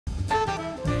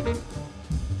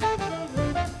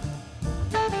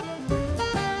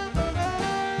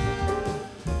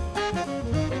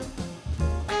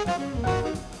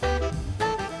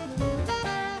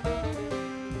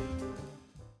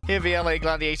Here the LA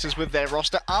Gladiators with their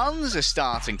roster. Arns is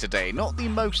starting today. Not the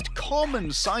most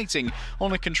common sighting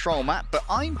on a control map, but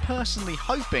I'm personally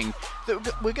hoping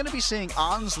that we're going to be seeing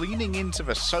Arns leaning into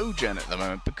the Sojourn at the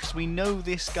moment because we know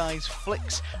this guy's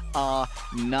flicks are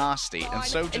nasty. And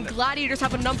Sojourn... And Gladiators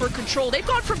have a number control. They've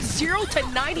gone from 0 to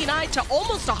 99 to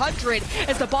almost 100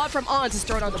 as the bot from Arns is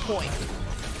thrown on the point.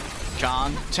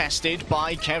 Khan tested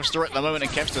by Kevster at the moment,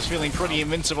 and Kevster's feeling pretty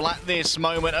invincible at this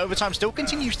moment. Overtime still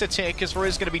continues to tick as there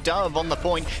is going to be Dove on the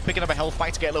point, picking up a health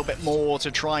fight to get a little bit more to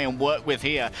try and work with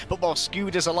here. But while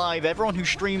Skewed is alive, everyone who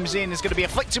streams in is going to be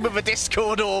afflicted with a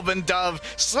Discord Orb, and Dove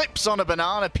slips on a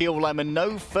banana peel lemon.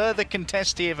 No further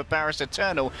contest here for Paris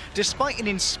Eternal, despite an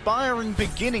inspiring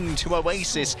beginning to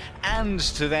Oasis and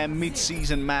to their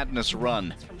mid-season madness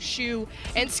run. From Shu,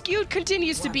 and Skewed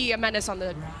continues to be a menace on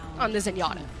the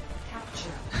Zenyatta.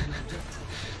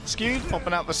 Skewed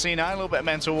popping out the scene now, a little bit of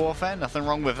mental warfare, nothing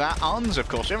wrong with that. Arns, of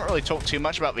course, we haven't really talked too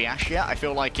much about the Ashe yet. I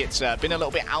feel like it's been a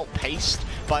little bit outpaced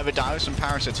by the Dios and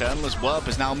Paris Eternal as Werb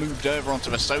has now moved over onto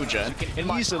the Sojourn. It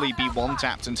can easily be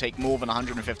one-tapped and take more than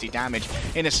 150 damage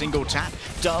in a single tap.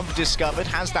 Dove discovered,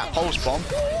 has that pulse bomb.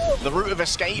 The route of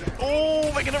escape. Oh,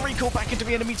 they're going to recall back into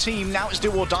the enemy team. Now it's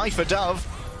do or die for Dove.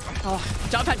 Oh,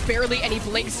 Dove had barely any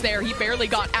blinks there. He barely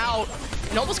got out.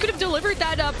 And almost could have delivered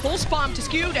that pulse bomb to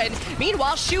Skewed. And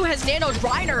meanwhile, Shu has nanoed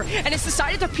Reiner and has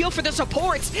decided to peel for the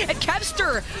supports. And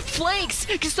Kevster flanks,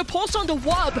 gets the pulse on the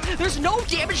Wub. There's no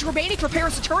damage remaining for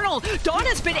Paris Eternal. Dawn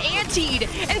has been antied.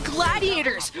 And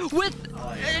Gladiators with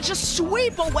just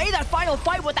sweep away that final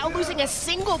fight without losing a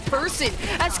single person.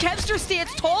 As Kevster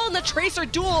stands tall in the Tracer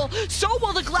duel, so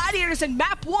will the Gladiators in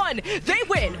map 1. They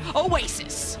win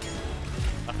Oasis.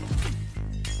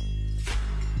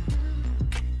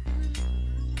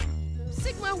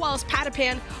 Sigma, while it's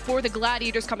Patiphan for the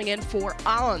Gladiators coming in for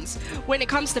Arns. When it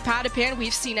comes to Patiphan,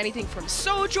 we've seen anything from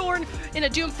Sojourn in a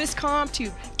Doomfist comp to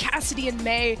Cassidy and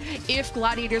May if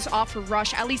Gladiators offer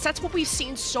Rush. At least that's what we've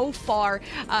seen so far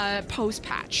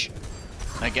post-patch.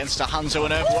 Against a Hanzo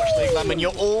and Overwatch League Lemon,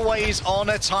 you're always on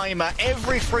a timer.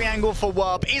 Every free angle for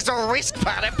Werb is a risk,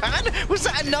 Patiphan. Was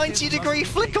that a 90-degree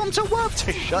flick onto Werb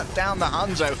to shut down the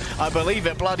Hanzo? I believe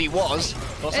it bloody was.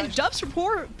 And Dove's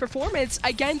performance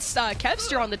against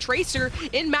Kevster on the Tracer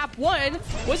in map 1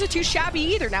 wasn't too shabby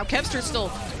either. Now Kevster's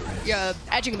still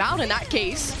edging him out in that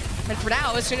case. And for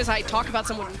now, as soon as I talk about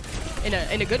someone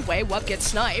in a good way, Wub gets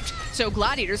sniped. So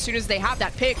Gladiators, as soon as they have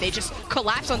that pick, they just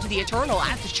collapse onto the Eternal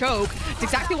at the choke. It's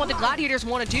exactly what the Gladiators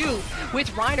want to do with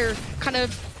Reiner kind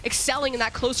of excelling in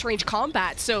that close range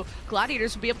combat. So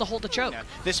Gladiators will be able to hold the choke. Yeah.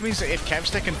 This means that if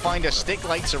Kevster can find a stick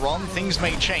later on, things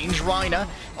may change. Reiner,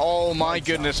 oh my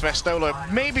goodness,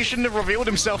 Vestola maybe shouldn't have revealed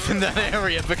himself in that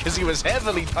area because he was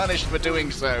heavily punished for doing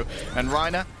so. And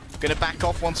Reiner going to back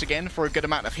off once again for a good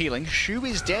amount of healing. Shu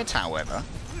is dead, however.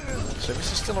 So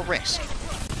this is still a risk.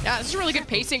 Yeah, this is really good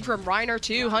pacing from Reiner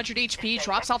too. 100 HP,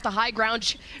 drops off the high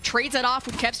ground, trades it off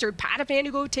with Kevster. Patiphan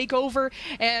to go take over,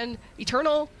 and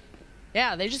Eternal,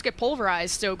 yeah, they just get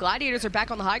pulverized. So Gladiators are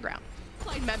back on the high ground.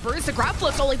 Members, the ground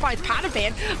flux only finds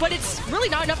Patiphan, but it's really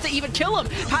not enough to even kill him.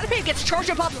 Patiphan gets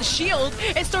charged up off the shield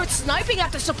and starts sniping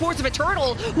at the supports of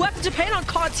Eternal, who have to depend on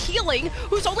Khan's healing,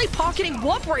 who's only pocketing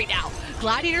Whoop right now.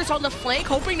 Gladiators on the flank,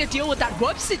 hoping to deal with that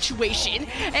Whoop situation,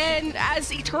 and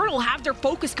as Eternal have their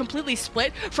focus completely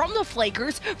split from the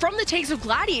flankers, from the tanks of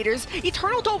Gladiators,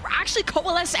 Eternal don't actually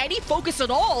coalesce any focus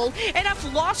at all, and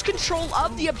have lost control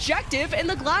of the objective, and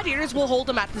the Gladiators will hold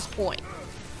them at this point.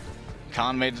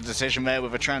 Khan made the decision there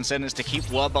with a Transcendence to keep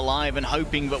Wub alive and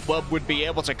hoping that Wub would be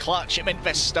able to clutch. It meant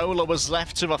Vestola was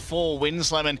left to the 4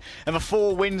 wins, Lemon, and the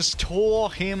 4 wins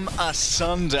tore him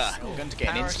asunder. We're going to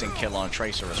get an instant kill on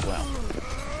Tracer as well.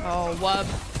 Oh, Wub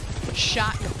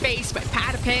shot in the face by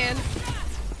Patiphan.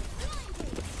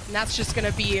 And that's just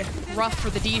going to be rough for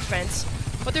the defense.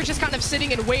 But they're just kind of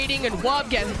sitting and waiting, and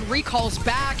Wub recalls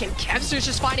back, and Kevster's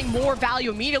just finding more value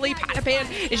immediately. Patiphan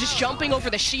is just jumping over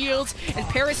the shields, and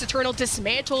Paris Eternal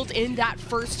dismantled in that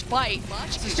first fight.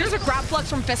 So there's a grab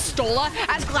flux from Vestola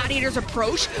as Gladiators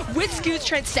approach with Skew's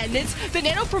Transcendence. The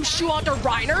nano from Shu onto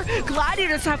Reiner.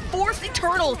 Gladiators have forced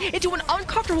Eternal into an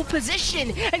uncomfortable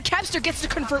position, and Kevster gets to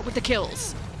convert with the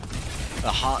kills.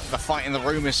 The fight in the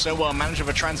room is so well managed with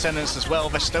a Transcendence as well.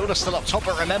 Vestola still up top,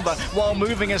 but remember, while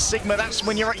moving as Sigma, that's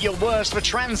when you're at your worst. For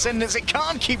Transcendence, it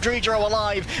can't keep Dredro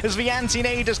alive as the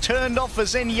anti-nade has turned off for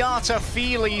Zenyatta,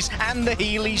 Feelies, and the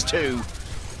Heelys too.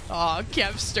 Oh,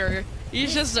 Kevster.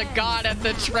 He's just a god at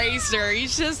the Tracer.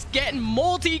 He's just getting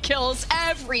multi-kills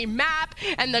every map,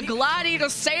 and the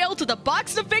Gladiators sail to the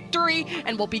box of victory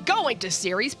and will be going to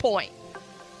series point.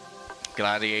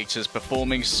 Gladiators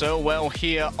performing so well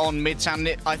here on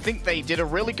Midtown. I think they did a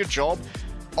really good job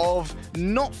of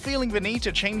not feeling the need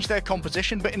to change their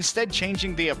composition, but instead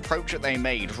changing the approach that they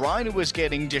made. Reiner was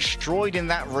getting destroyed in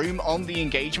that room on the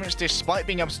engagements, despite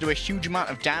being able to do a huge amount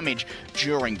of damage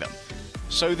during them.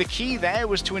 So the key there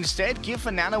was to instead give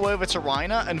the nano over to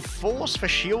Reiner and force the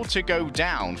shield to go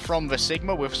down from the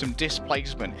Sigma with some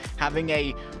displacement, having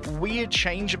a weird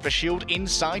change of the shield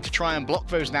inside to try and block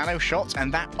those nano shots,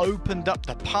 and that opened up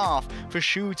the path for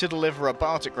Shu to deliver a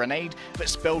Bardic grenade that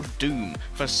spelled doom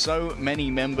for so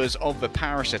many members of the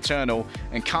Paris Eternal,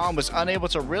 and Khan was unable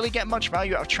to really get much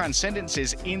value out of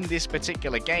Transcendences in this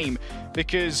particular game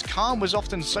because Khan was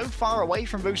often so far away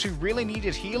from those who really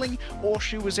needed healing, or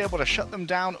Shu was able to shut them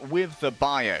down with the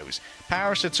bios.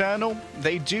 Paris Eternal,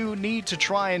 they do need to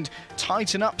try and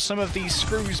tighten up some of these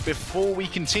screws before we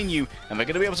continue, and they're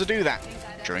going to be able to do that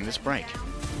during this break.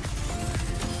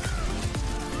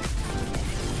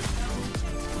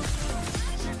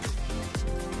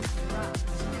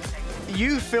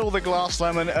 You fill the glass,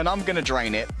 Lemon, and I'm going to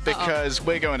drain it because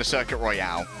we're going to Circuit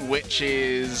Royale, which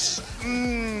is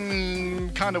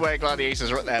kind of where Gladiators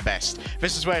are at their best.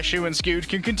 This is where Shu and Skewed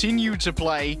can continue to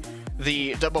play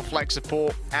the double flex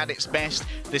support at its best.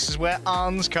 This is where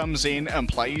Arns comes in and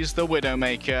plays the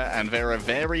Widowmaker, and there are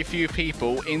very few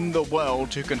people in the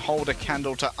world who can hold a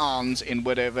candle to Arns in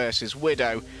Widow versus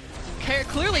Widow.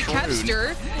 Clearly,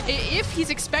 Kevster, if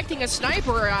he's expecting a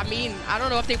sniper, I mean, I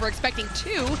don't know if they were expecting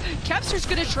two, Kevster's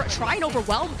going to try and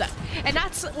overwhelm them. And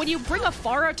that's when you bring a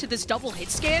Pharah to this double hit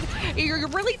scan, you're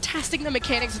really testing the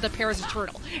mechanics of the Paris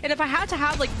Eternal. And if I had to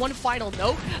have like one final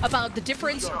note about the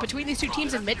difference between these two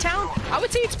teams in Midtown, I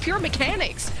would say it's pure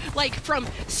mechanics. Like from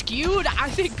Skewed, I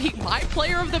think being my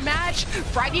player of the match,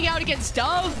 fragging out against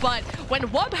Dove, but when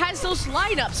Wub has those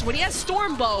lineups, when he has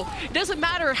Stormbow, it doesn't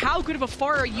matter how good of a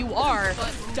Pharah you are.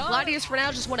 Gladiators for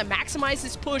now just want to maximize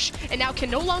this push and now can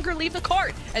no longer leave the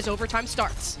cart as overtime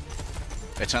starts.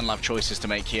 Eternal have choices to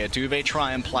make here. Do they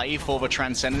try and play for the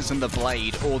Transcendence and the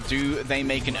Blade, or do they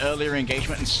make an earlier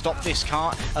engagement and stop this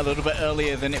cart a little bit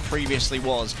earlier than it previously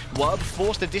was? Wub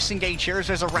forced to disengage here as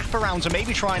there's a wraparound to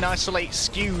maybe try and isolate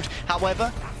Skewed.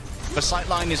 However, the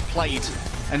sightline is played,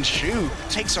 and Shu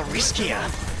takes a risk here.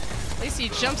 At least he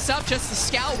jumps up just to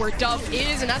scout where Dove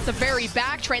is, and at the very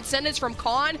back, Transcendence from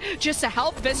Khan just to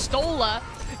help Vistola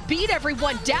beat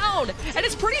everyone down, and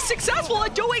it's pretty successful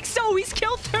at doing so. He's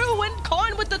killed two, and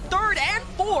Khan with the third and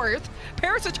fourth.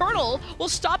 Paris Eternal will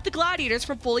stop the Gladiators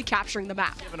from fully capturing the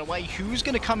map. Given away, who's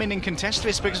going to come in and contest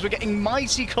this, because we're getting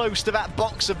mighty close to that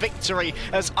box of victory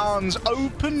as Arns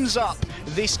opens up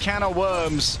this can of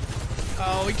worms.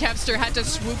 Oh, and Kevster had to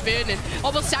swoop in and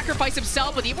almost sacrifice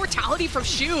himself, but the immortality from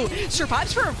Shu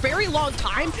survives for a very long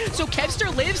time, so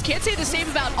Kevster lives. Can't say the same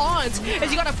about Ons,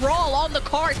 as he got a brawl on the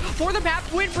card for the map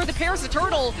win for the Paris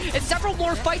Eternal, and several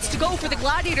more fights to go for the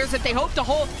Gladiators that they hope to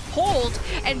hold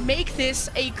and make this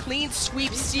a clean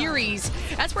sweep series.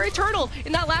 As for Eternal,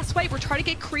 in that last fight, we're trying to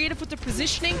get creative with the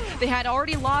positioning. They had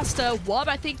already lost Wub,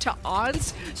 I think, to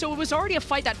Ons, so it was already a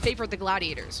fight that favored the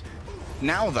Gladiators.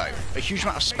 Now, though, a huge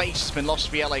amount of space has been lost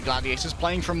for the LA Gladiators.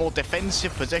 Playing from more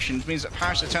defensive positions means that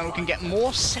Paris Eternal can get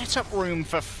more setup room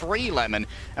for free, Lemon,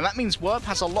 and that means Wurp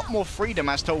has a lot more freedom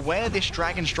as to where this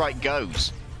Dragon Strike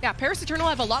goes. Yeah, Paris Eternal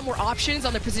have a lot more options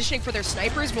on the positioning for their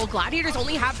snipers, while Gladiators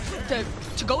only have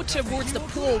to go towards the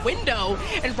pool window,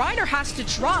 and Reiner has to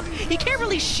drop. He can't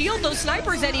really shield those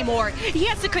snipers anymore. He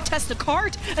has to contest the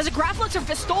cart. As a Graflux or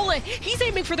Vistola, he's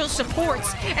aiming for those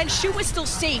supports, and Shu is still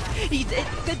safe.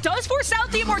 It does force out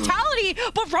the immortality,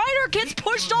 but Reiner gets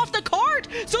pushed off the cart,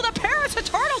 so the Paris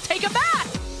Eternal take a map.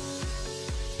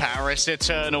 Paris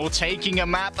Eternal taking a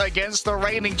map against the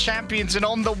reigning champions, and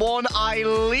on the one I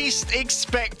least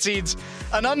expected.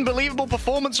 An unbelievable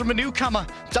performance from a newcomer.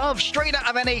 Dove straight out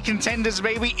of NA contenders,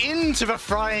 baby, into the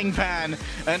frying pan.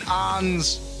 And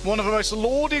Arns, one of the most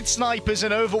lauded snipers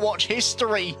in Overwatch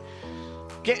history,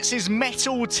 gets his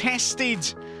mettle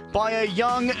tested by a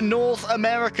young North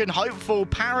American hopeful.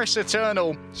 Paris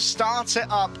Eternal starts it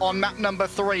up on map number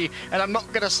 3, and I'm not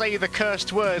going to say the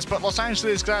cursed words, but Los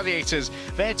Angeles Gladiators,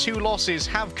 their 2 losses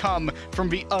have come from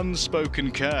the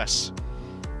unspoken curse.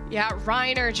 Yeah,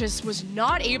 Reiner just was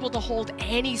not able to hold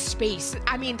any space.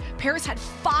 I mean, Paris had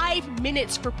 5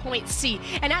 minutes for point C.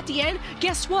 And at the end,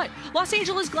 guess what? Los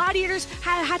Angeles Gladiators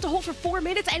had to hold for 4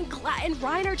 minutes, and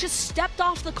Reiner just stepped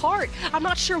off the cart. I'm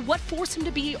not sure what forced him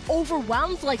to be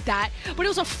overwhelmed like that, but it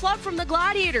was a flood from the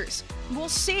Gladiators. We'll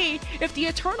see if the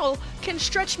Eternal can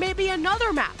stretch maybe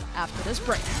another map after this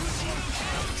break.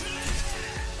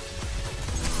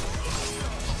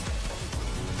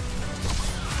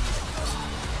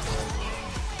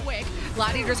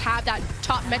 Gladiators have that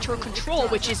top metro control,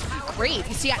 which is great.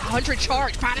 You see at 100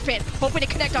 charge, Patiphan hoping to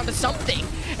connect onto something.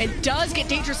 and does get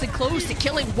dangerously close to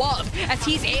killing Wub as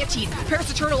he's antied.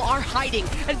 Paris Eternal are hiding,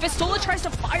 and Vistola tries to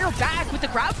fire back with the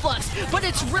grab flux, but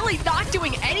it's really not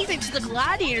doing anything to the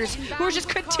Gladiators, who are just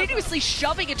continuously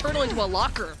shoving Eternal into a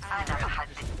locker.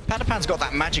 Patiphan's got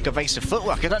that magic evasive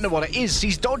footwork. I don't know what it is.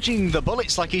 He's dodging the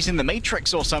bullets like he's in the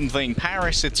Matrix or something.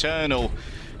 Paris Eternal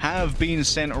have been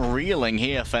sent reeling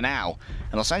here for now.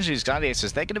 And Los Angeles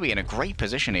Gladiators, they're going to be in a great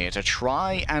position here to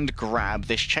try and grab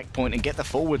this checkpoint and get the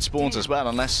forward spawns as well,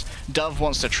 unless Dove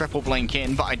wants to triple blink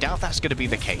in, but I doubt that's going to be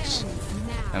the case.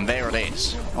 And there it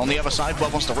is. On the other side,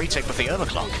 Webb wants to retake with the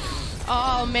overclock.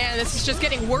 Oh man, this is just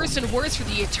getting worse and worse for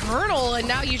the Eternal, and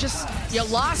now you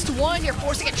lost one, you're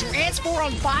forcing a transport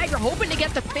on 5, you're hoping to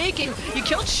get the pick, and you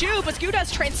killed Shu, but Scoot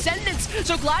has Transcendence,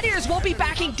 so Gladiators won't be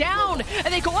backing down,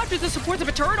 and they go after the supports of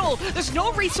Eternal. There's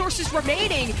no resources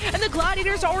remaining, and the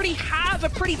Gladiators already have a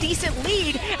pretty decent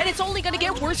lead, and it's only going to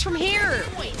get worse from here.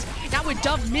 Now with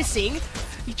Dove missing,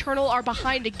 Eternal are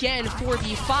behind again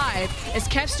 4v5 as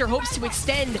Kevster hopes to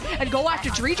extend and go after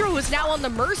Dredro, who is now on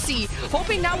the Mercy,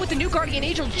 hoping now with the new Guardian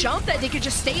Angel jump that they could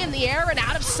just stay in the air and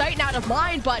out of sight and out of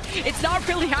mind, but it's not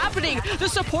really happening. The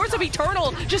supports of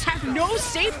Eternal just have no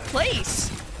safe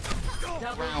place.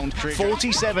 Round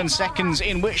 47 seconds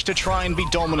in which to try and be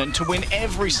dominant to win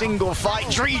every single fight.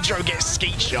 Dredro gets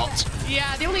skeet shot.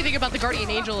 Yeah, the only thing about the Guardian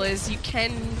Angel is you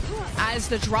can, as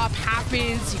the drop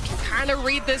happens, you can kind of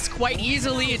read this quite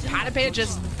easily, and Patiphan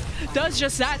just does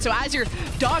just that. So as you're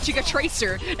dodging a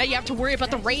Tracer, now you have to worry about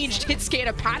the ranged hit scan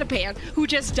of Patiphan, who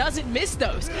just doesn't miss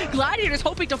those. Gladiators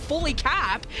hoping to fully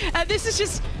cap, and this is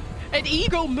just an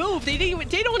ego move. They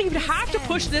don't even have to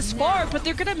push this far, but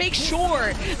they're gonna make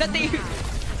sure that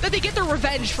they get their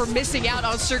revenge for missing out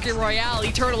on Circuit Royale.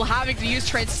 Eternal having to use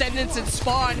Transcendence and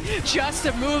Spawn just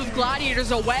to move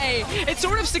Gladiators away. It's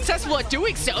sort of successful at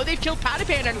doing so. They've killed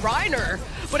Patiphan and Reiner,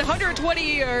 but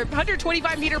 120 or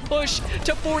 125 meter push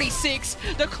to 46.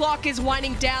 The clock is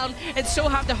winding down, and so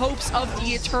have the hopes of the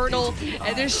Eternal.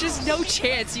 And there's just no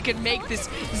chance you can make this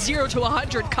 0 to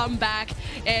 100 comeback,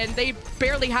 and they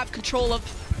barely have control of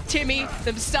Timmy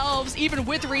themselves, even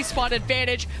with respawn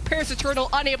advantage. Paris Eternal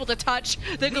unable to touch.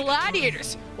 The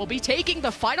Gladiators will be taking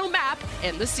the final map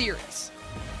in the series.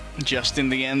 Just in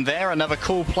the end there, another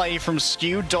cool play from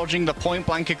Skew, dodging the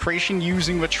point-blank accretion,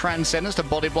 using the Transcendence to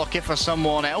body block it for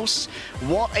someone else.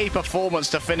 What a performance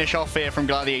to finish off here from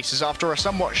Gladiators after a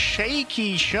somewhat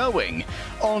shaky showing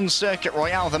on Circuit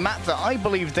Royale, the map that I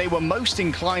believe they were most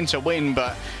inclined to win,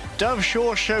 but Dove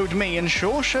sure showed me, and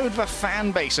sure showed the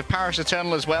fan base of Paris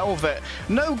Eternal as well, that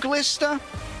no Glister,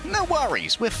 no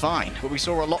worries, we're fine. But we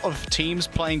saw a lot of teams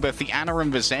playing both the Ana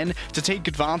and the Zen to take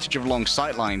advantage of long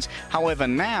sightlines. However,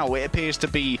 now it appears to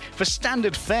be the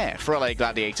standard fare for LA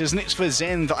Gladiators, and it's the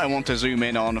Zen that I want to zoom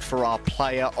in on for our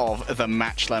player of the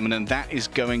match, Lemon, and that is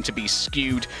going to be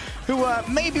Skewed, who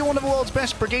may be one of the world's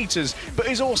best Brigators, but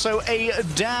is also a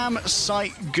damn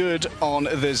sight good on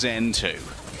the Zen too.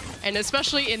 And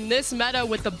especially in this meta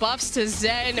with the buffs to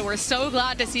Zen, we're so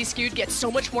glad to see Skewed get so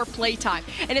much more playtime.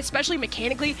 And especially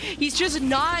mechanically, he's just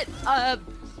not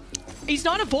he's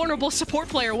not a vulnerable support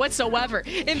player whatsoever.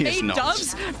 It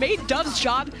made Dove's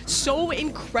job so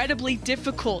incredibly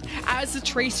difficult as a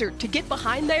Tracer to get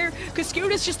behind there, because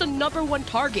Skewed is just the #1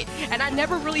 target. And I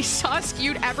never really saw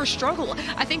Skewed ever struggle.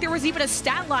 I think there was even a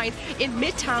stat line in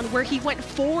Midtown where he went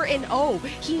 4-0.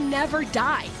 He never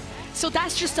died. So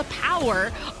that's just the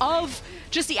power of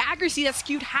just the accuracy that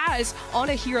Skewed has on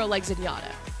a hero like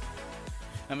Zenyatta.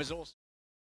 And there's also